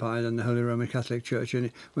Roman Empire, then the Holy Roman Catholic Church.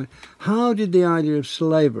 And how did the idea of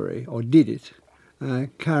slavery, or did it,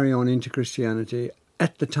 carry on into Christianity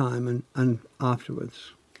at the time and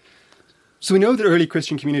afterwards? So we know that early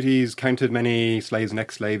Christian communities counted many slaves and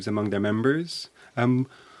ex-slaves among their members,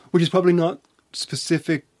 which is probably not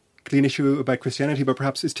specifically an issue about Christianity, but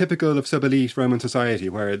perhaps is typical of sub-elite Roman society,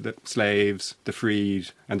 where the slaves, the freed,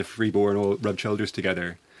 and the freeborn all rubbed shoulders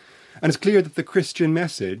together. And it's clear that the Christian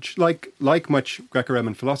message, like much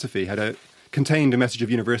Greco-Roman philosophy, contained a message of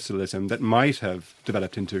universalism that might have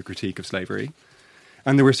developed into a critique of slavery.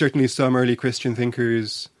 And there were certainly some early Christian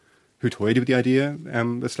thinkers who toyed with the idea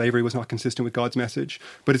that slavery was not consistent with God's message.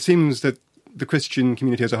 But it seems that the Christian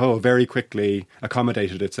community as a whole very quickly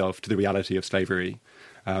accommodated itself to the reality of slavery.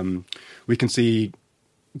 We can see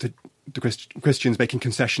the Christians making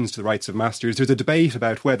concessions to the rights of masters. There's a debate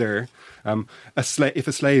about whether if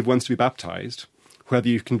a slave wants to be baptized, whether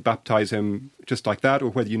you can baptize him just like that or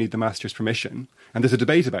whether you need the master's permission. And there's a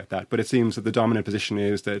debate about that, but it seems that the dominant position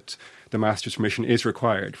is that the master's permission is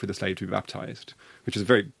required for the slave to be baptized, which is a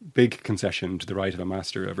very big concession to the right of a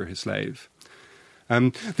master over his slave.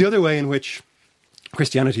 The other way in which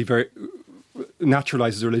Christianity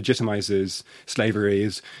naturalizes or legitimizes slavery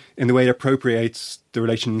is in the way it appropriates the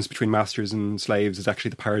relations between masters and slaves is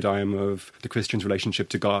actually the paradigm of the Christian's relationship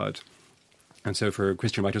to God. And so for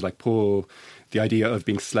Christian writers like Paul, the idea of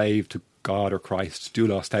being slave to God or Christ,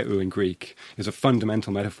 doulos theou in Greek, is a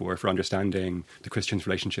fundamental metaphor for understanding the Christian's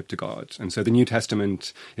relationship to God. And so the New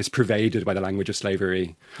Testament is pervaded by the language of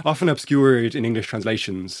slavery, often obscured in English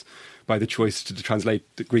translations by the choice to translate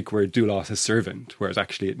the Greek word doulos as servant, whereas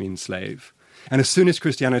actually it means slave. And as soon as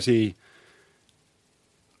Christianity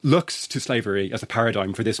looks to slavery as a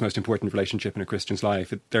paradigm for this most important relationship in a Christian's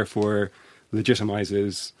life, it therefore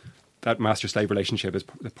legitimizes that master-slave relationship is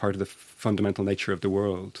part of the fundamental nature of the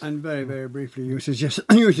world. And very, very briefly, you suggest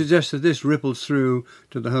that this ripples through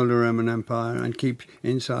to the whole of the Roman Empire and keeps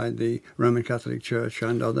inside the Roman Catholic Church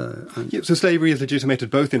and other... So slavery is legitimated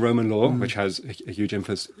both in Roman law, which has a huge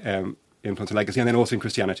influence and legacy, and then also in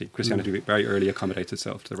Christianity. Christianity very early accommodates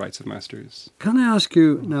itself to the rights of masters. Can I ask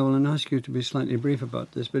you, Neville, and ask you to be slightly brief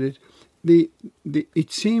about this, but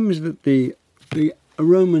it seems that the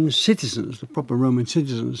Roman citizens, the proper Roman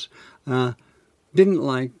citizens, didn't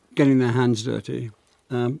like getting their hands dirty.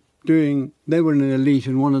 They were an elite,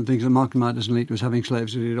 and one of the things that marked them out as an elite was having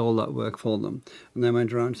slaves who did all that work for them. And they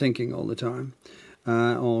went around thinking all the time,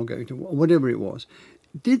 or going to whatever it was.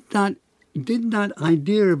 Did that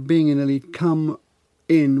idea of being an elite come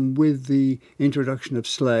in with the introduction of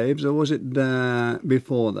slaves, or was it there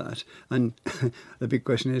before that? And the big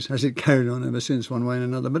question is, has it carried on ever since, one way and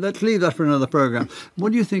another? But let's leave that for another programme.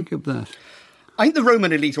 What do you think of that? I think the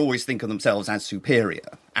Roman elite always think of themselves as superior.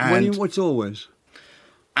 And what's always?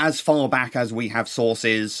 As far back as we have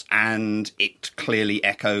sources, and it clearly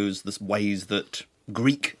echoes the ways that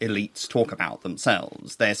Greek elites talk about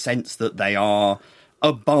themselves, their sense that they are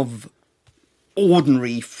above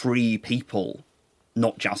ordinary free people,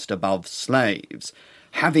 not just above slaves.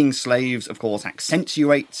 Having slaves, of course,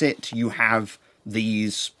 accentuates it. You have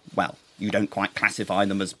these, well, you don't quite classify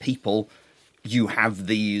them as people. You have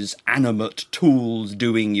these animate tools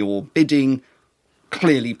doing your bidding,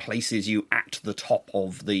 clearly places you at the top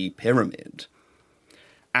of the pyramid.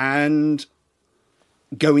 And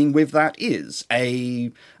going with that is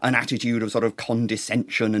an attitude of sort of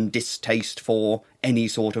condescension and distaste for any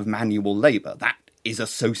sort of manual labour. That is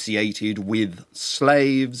associated with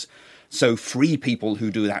slaves. So free people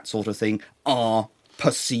who do that sort of thing are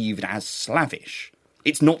perceived as slavish.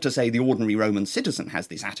 It's not to say the ordinary Roman citizen has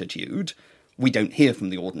this attitude. We don't hear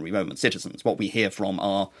from the ordinary Roman citizens. What we hear from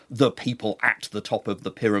are the people at the top of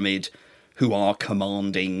the pyramid who are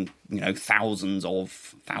commanding, thousands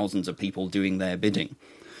of people doing their bidding.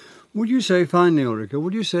 Would you say, finally, Ulrike,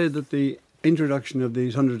 would you say that the introduction of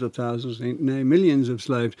these hundreds of thousands, nay, millions of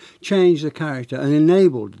slaves, changed the character and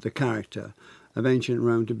enabled the character of ancient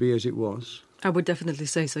Rome to be as it was? I would definitely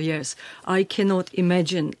say so, yes. I cannot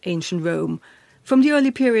imagine ancient Rome, from the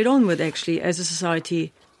early period onward, actually, as a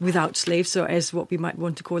society without slaves, so as what we might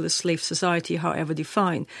want to call a slave society, however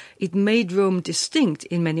defined. It made Rome distinct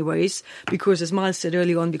in many ways, because, as Myles said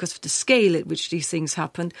early on, because of the scale at which these things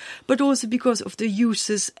happened, but also because of the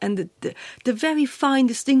uses and the very fine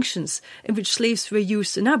distinctions in which slaves were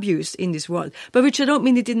used and abused in this world, by which I don't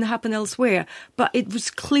mean it didn't happen elsewhere, but it was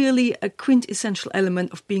clearly a quintessential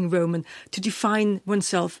element of being Roman to define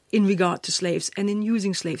oneself in regard to slaves and in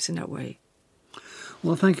using slaves in that way.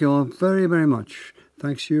 Well, thank you all very, very much.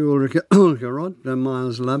 Thanks to you, Ulrike Roth,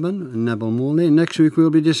 Myles Lavan and Neville Morley. Next week we'll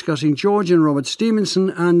be discussing George and Robert Stevenson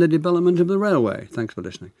and the development of the railway. Thanks for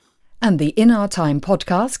listening. And the In Our Time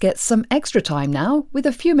podcast gets some extra time now with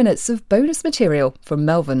a few minutes of bonus material from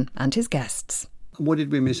Melvyn and his guests. What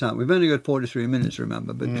did we miss out? We've only got 43 minutes,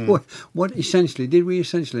 remember, but what essentially, did we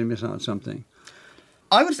essentially miss out something?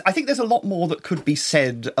 I think there's a lot more that could be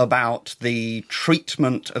said about the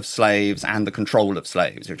treatment of slaves and the control of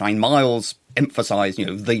slaves. Which, Myles emphasised,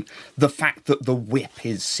 the fact that the whip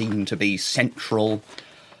is seen to be central.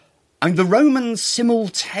 And the Romans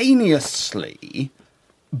simultaneously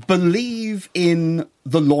believe in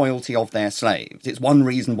the loyalty of their slaves. It's one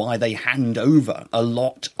reason why they hand over a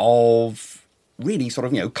lot of really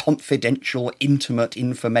sort of, confidential, intimate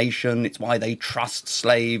information. It's why they trust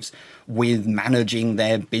slaves with managing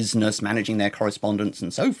their business, managing their correspondence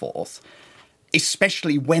and so forth.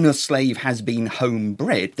 Especially when a slave has been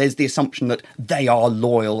homebred, there's the assumption that they are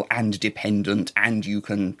loyal and dependent and you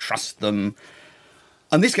can trust them.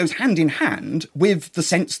 And this goes hand in hand with the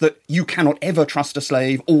sense that you cannot ever trust a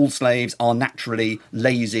slave. All slaves are naturally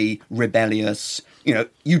lazy, rebellious.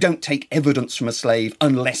 You don't take evidence from a slave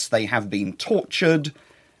unless they have been tortured.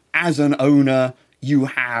 As an owner, you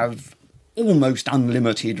have almost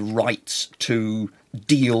unlimited rights to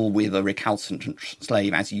deal with a recalcitrant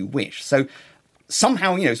slave as you wish. So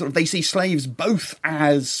somehow, they see slaves both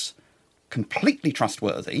as completely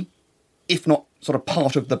trustworthy, if not sort of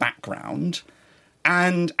part of the background,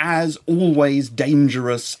 and as always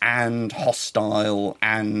dangerous and hostile.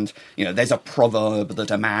 And, there's a proverb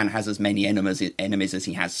that a man has as many enemies as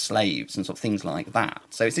he has slaves and sort of things like that.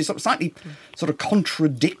 So it's this sort of slightly sort of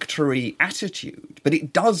contradictory attitude. But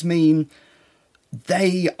it does mean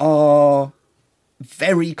they are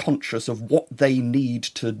very conscious of what they need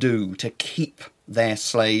to do to keep their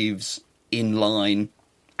slaves in line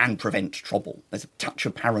and prevent trouble. There's a touch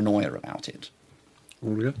of paranoia about it.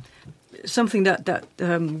 Ulrike? something that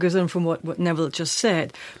goes on from what Neville just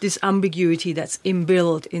said, this ambiguity that's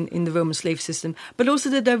inbuilt in the Roman slave system, but also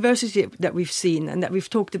the diversity that we've seen and that we've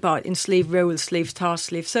talked about in slave roles, slave tasks,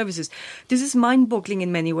 slave services. This is mind-boggling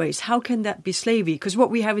in many ways. How can that be slavery? Because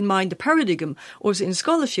what we have in mind, the paradigm, also in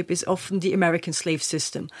scholarship, is often the American slave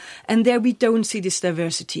system. And there we don't see this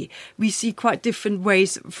diversity. We see quite different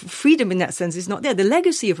ways. Freedom in that sense is not there. The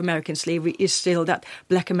legacy of American slavery is still that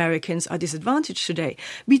black Americans are disadvantaged today.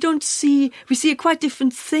 We see a quite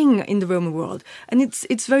different thing in the Roman world. And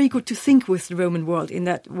it's very good to think with the Roman world in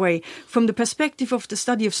that way. From the perspective of the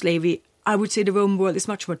study of slavery, I would say the Roman world is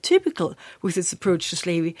much more typical with its approach to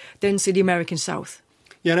slavery than, say, the American South.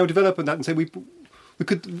 Yeah, and I would develop on that and say we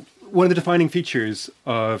could. One of the defining features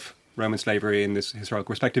of Roman slavery in this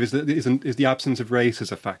historical perspective is the absence of race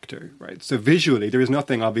as a factor, right? So visually, there is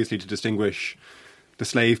nothing obviously to distinguish the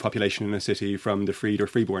slave population in a city from the freed or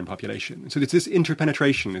freeborn population. So this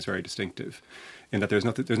interpenetration is very distinctive in that there's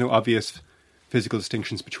no obvious physical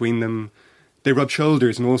distinctions between them. They rub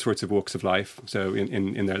shoulders in all sorts of walks of life. So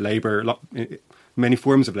in their labour, many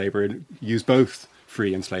forms of labour use both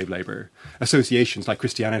free and slave labour. Associations like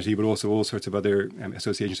Christianity, but also all sorts of other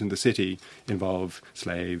associations in the city involve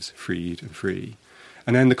slaves, freed and free.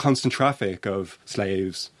 And then the constant traffic of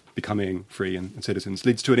slaves becoming free and citizens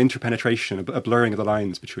leads to an interpenetration, a blurring of the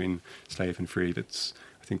lines between slave and free that's,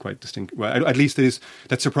 I think, quite distinct. Well, at least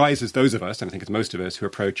that surprises those of us, and I think it's most of us, who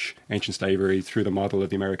approach ancient slavery through the model of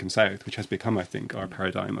the American South, which has become, I think, our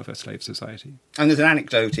paradigm of a slave society. And there's an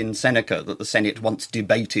anecdote in Seneca that the Senate once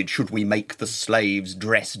debated, should we make the slaves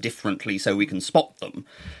dress differently so we can spot them?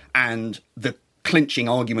 And the clinching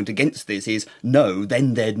argument against this is, no,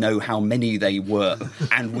 then they'd know how many they were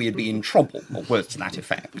and we'd be in trouble, or words to that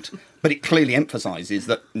effect. But it clearly emphasises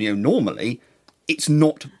that, normally it's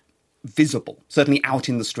not visible. Certainly out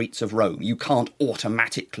in the streets of Rome, you can't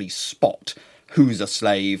automatically spot who's a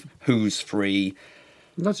slave, who's free.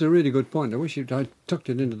 That's a really good point. I wish I'd tucked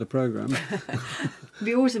it into the programme.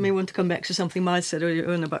 We also may want to come back to something Myles said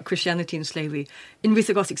earlier on about Christianity and slavery. In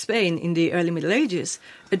Visigothic Spain, in the early Middle Ages,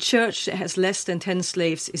 a church that has less than 10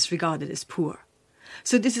 slaves is regarded as poor.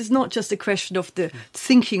 So this is not just a question of the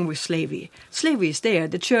thinking with slavery. Slavery is there.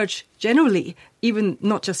 The church generally, even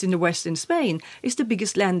not just in the West in Spain, is the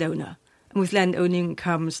biggest landowner. And with landowning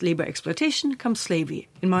comes labour exploitation, comes slavery,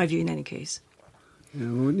 in my view, in any case. Yeah,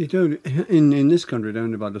 well, in this country, it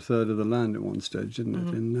owned about a third of the land at one stage, didn't it?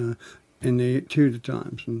 Mm-hmm. In the Tudor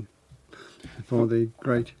times, and before the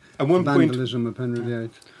great vandalism of Henry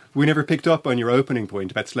VIII. We never picked up on your opening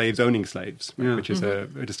point about slaves owning slaves, which is a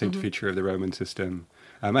distinct feature of the Roman system.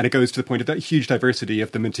 And it goes to the point of that huge diversity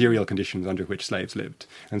of the material conditions under which slaves lived.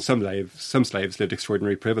 And some slaves lived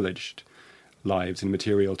extraordinarily privileged lives in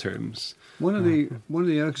material terms. One of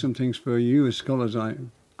the irksome things for you as scholars, I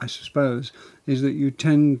suppose, is that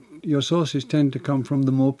your sources tend to come from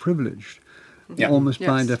the more privileged. Yeah. Almost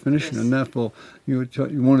by definition, and therefore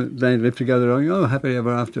they live together, happily ever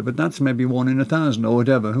after, but that's maybe 1 in 1,000 or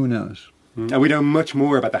whatever, who knows. And we know much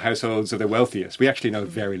more about the households of the wealthiest. We actually know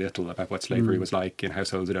very little about what slavery was like in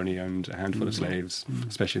households that only owned a handful of slaves,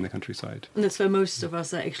 especially in the countryside. And that's why most of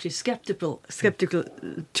us are actually sceptical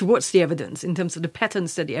towards the evidence in terms of the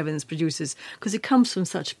patterns that the evidence produces, because it comes from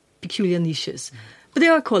such peculiar niches. But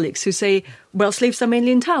there are colleagues who say, well, slaves are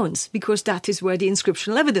mainly in towns, because that is where the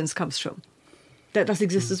inscriptional evidence comes from. That does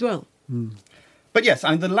exist as well. But yes,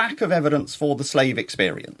 the lack of evidence for the slave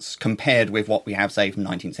experience compared with what we have, say, from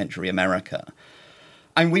 19th century America.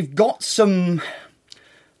 And we've got some...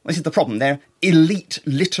 This is the problem. They're elite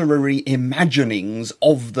literary imaginings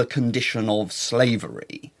of the condition of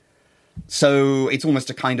slavery. So it's almost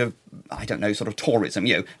a kind of, sort of tourism.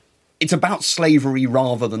 It's about slavery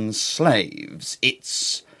rather than slaves.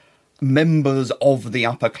 It's members of the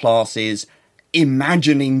upper classes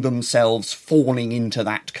imagining themselves falling into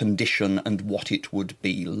that condition and what it would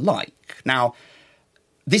be like. Now,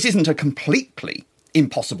 this isn't a completely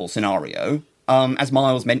impossible scenario. As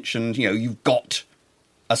Myles mentioned, you've got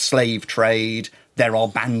a slave trade, there are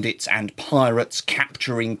bandits and pirates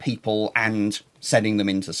capturing people and selling them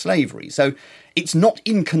into slavery. So it's not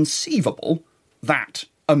inconceivable that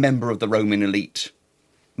a member of the Roman elite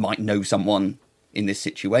might know someone in this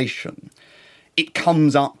situation. It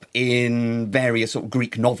comes up in various sort of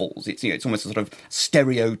Greek novels. It's almost a sort of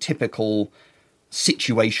stereotypical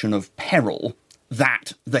situation of peril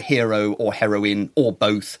that the hero or heroine or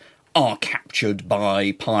both are captured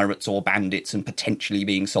by pirates or bandits and potentially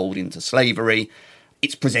being sold into slavery.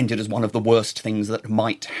 It's presented as one of the worst things that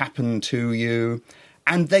might happen to you.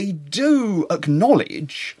 And they do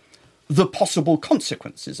acknowledge the possible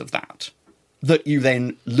consequences of that. that you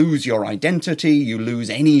then lose your identity, you lose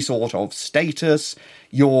any sort of status,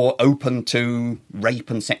 you're open to rape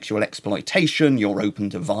and sexual exploitation, you're open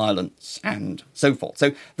to violence and so forth.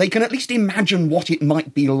 So they can at least imagine what it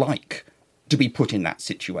might be like to be put in that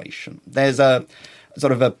situation. There's a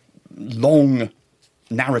sort of a long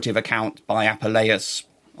narrative account by Apuleius,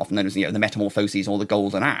 often known as the Metamorphoses or the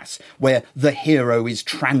Golden Ass, where the hero is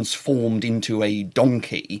transformed into a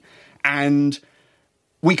donkey, and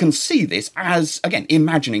we can see this as, again,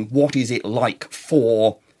 imagining what is it like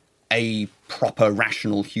for a proper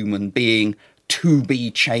rational human being to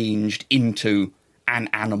be changed into an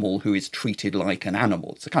animal who is treated like an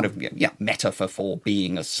animal. It's a kind of metaphor for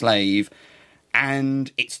being a slave,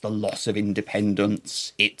 and it's the loss of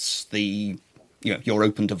independence, it's the you're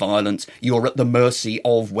open to violence, you're at the mercy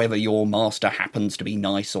of whether your master happens to be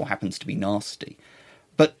nice or happens to be nasty.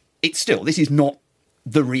 But it's still, this is not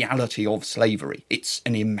the reality of slavery. It's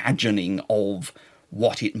an imagining of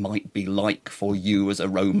what it might be like for you as a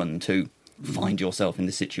Roman to find yourself in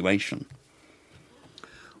this situation.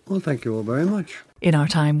 Well, thank you all very much. In Our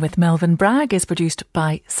Time with Melvyn Bragg is produced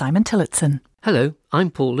by Simon Tillotson. Hello,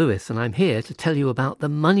 I'm Paul Lewis, and I'm here to tell you about the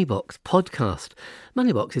Moneybox podcast.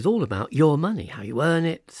 Moneybox is all about your money, how you earn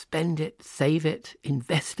it, spend it, save it,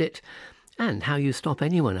 invest it, and how you stop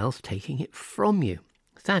anyone else taking it from you.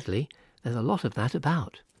 Sadly, there's a lot of that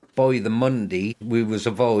about. By the Monday, we was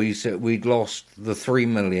advised that we'd lost the 3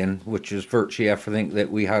 million, which is virtually everything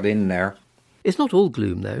that we had in there. It's not all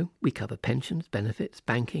gloom, though. We cover pensions, benefits,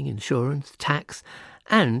 banking, insurance, tax,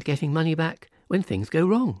 and getting money back when things go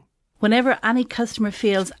wrong. Whenever any customer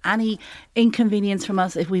feels any inconvenience from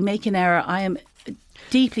us, if we make an error, I am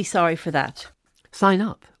deeply sorry for that. Sign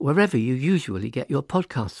up wherever you usually get your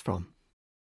podcasts from.